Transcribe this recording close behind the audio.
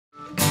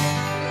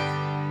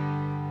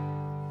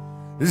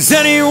Does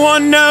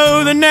anyone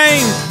know the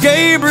name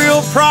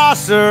Gabriel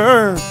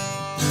Prosser?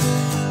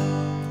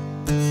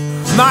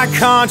 My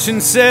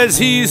conscience says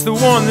he's the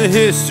one that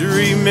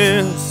history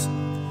missed.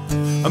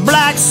 A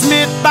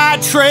blacksmith by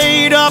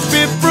trade up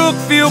at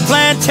Brookfield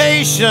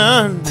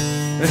Plantation,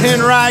 a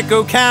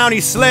Henrico County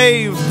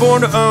slave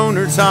born to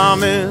owner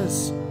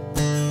Thomas.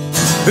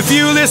 If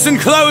you listen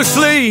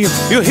closely,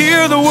 you'll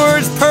hear the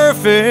words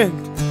perfect.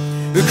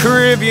 The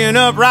Caribbean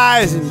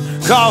uprising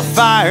caught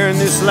fire in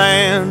this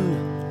land.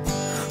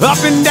 Up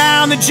and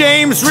down the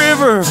James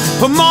River,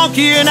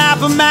 Pamunkey and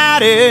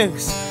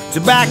Appomattox,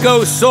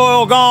 tobacco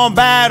soil gone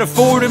bad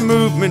afforded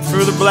movement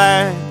for the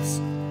blacks.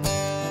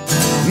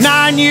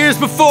 9 years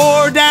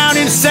before, down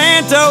in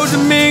Santo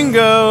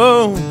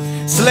Domingo,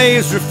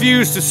 slaves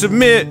refused to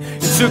submit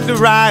and took the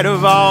right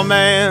of all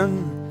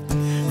man.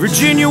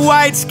 Virginia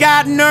whites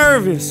got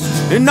nervous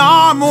and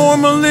armed more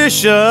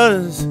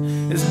militias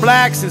as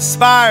blacks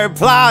inspired,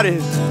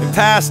 plotted, and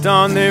passed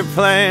on their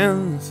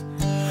plans.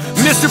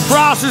 Mr.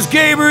 Prosser's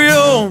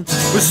Gabriel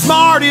was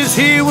smart as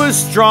he was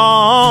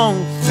strong,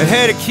 a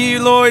head of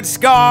keloid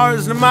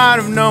scars and a mind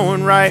of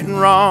knowing right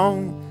and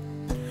wrong.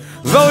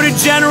 Voted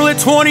general at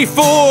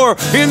 24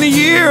 in the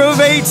year of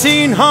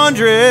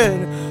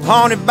 1800,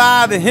 haunted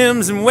by the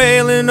hymns and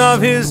wailing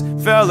of his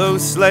fellow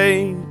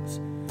slaves.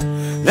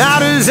 Now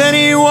does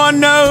anyone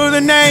know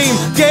the name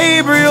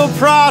Gabriel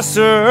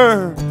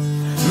Prosser?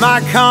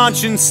 My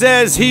conscience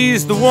says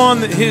he's the one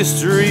that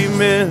history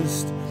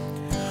missed.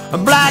 A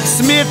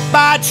blacksmith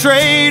by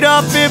trade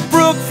up at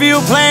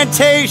Brookfield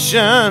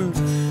Plantation,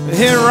 a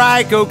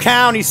Henrico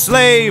County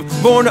slave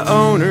born to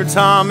owner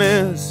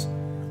Thomas.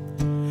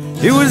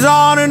 It was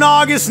on an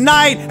August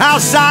night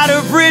outside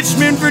of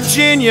Richmond,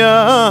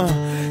 Virginia.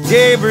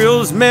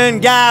 Gabriel's men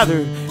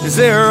gathered as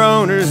their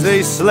owners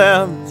they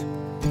slept.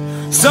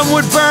 Some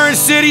would burn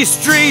city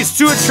streets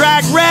to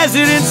attract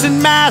residents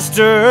and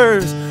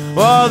masters,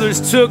 while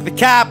others took the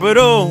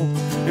capital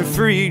and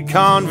freed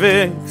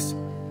convicts.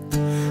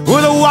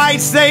 With the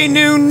whites they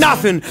knew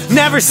nothing,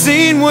 never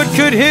seen what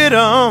could hit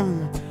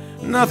them.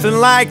 Nothing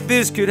like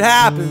this could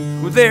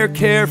happen with their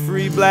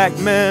carefree black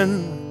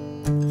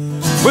men.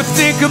 But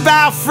think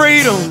about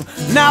freedom,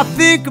 now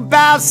think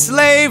about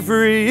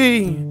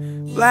slavery.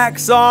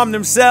 Blacks armed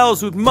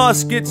themselves with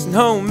muskets and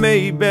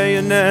homemade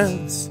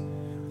bayonets.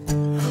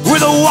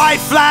 With a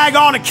white flag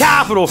on the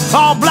Capitol,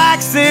 all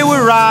blacks they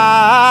would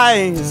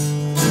rise.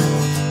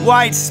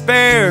 Whites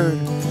spared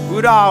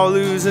would all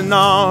lose an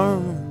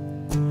arm.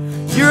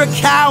 You're a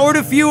coward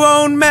if you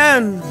own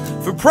men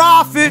for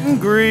profit and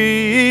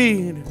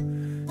greed.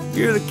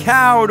 You're the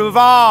coward of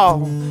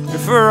all, and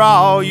for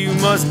all you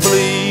must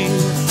bleed.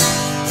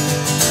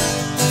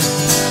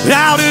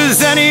 Now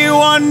does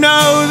anyone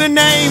know the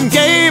name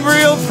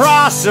Gabriel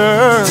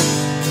Prosser?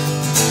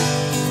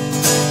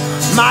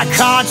 My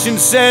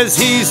conscience says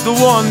he's the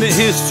one that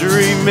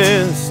history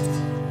missed.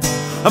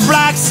 A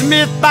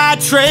blacksmith by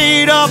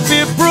trade up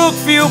at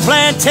Brookfield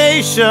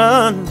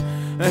Plantation,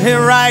 a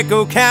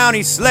Henrico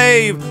County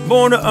slave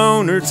born to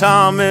owner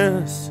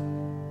Thomas.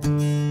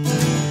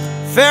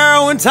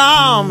 Pharaoh and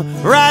Tom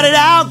ratted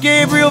out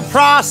Gabriel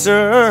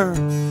Prosser.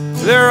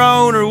 Their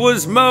owner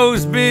was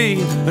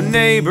Mosby, a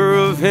neighbor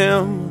of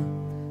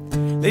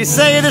him. They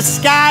say the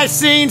sky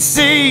seen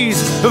seas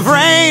of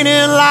rain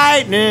and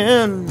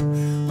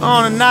lightning.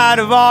 On a night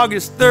of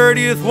August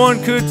 30th,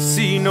 one could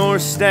see nor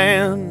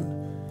stand.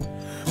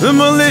 The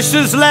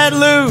militias let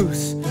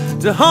loose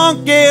to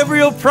hunt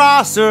Gabriel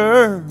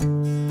Prosser,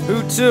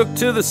 who took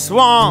to the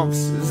swamps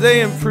as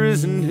they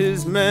imprisoned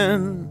his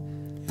men.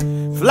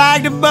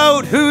 Flagged a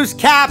boat whose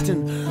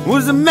captain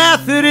was a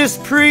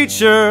Methodist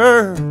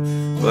preacher,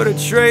 but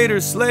a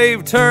traitor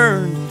slave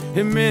turned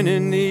him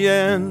in the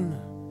end.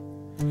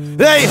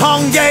 They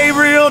hung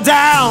Gabriel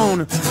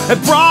down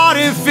at Broad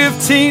and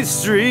 15th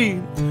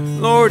Street.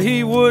 Lord,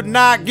 he would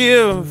not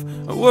give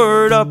a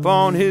word up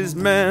on his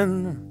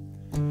men.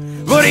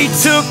 But he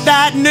took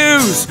that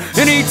news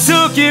and he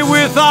took it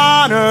with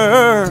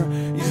honor.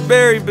 He's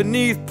buried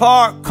beneath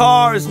parked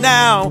cars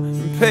now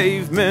in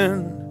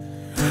pavement.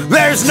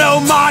 There's no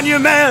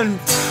monument,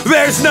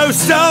 there's no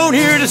stone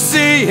here to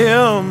see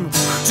him,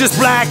 just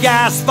black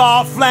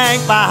asphalt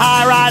flanked by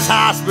high-rise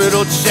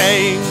hospital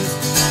chains.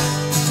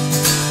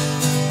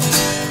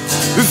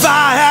 If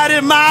I had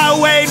it my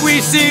way,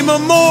 we'd see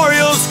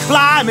memorials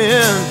climbing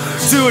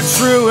to a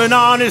true and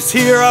honest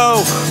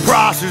hero,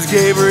 Prosser's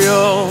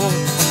Gabriel.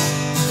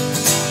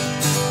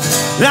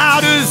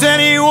 Now does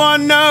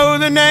anyone know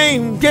the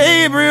name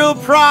Gabriel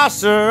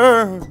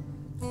Prosser?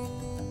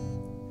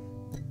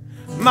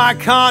 My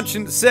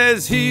conscience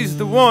says he's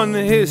the one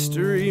that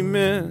history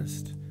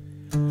missed.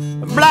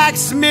 A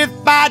blacksmith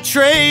by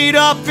trade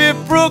up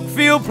at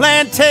Brookfield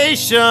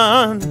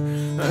Plantation,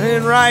 a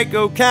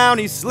Henrico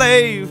County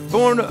slave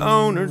born to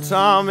owner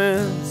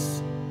Thomas.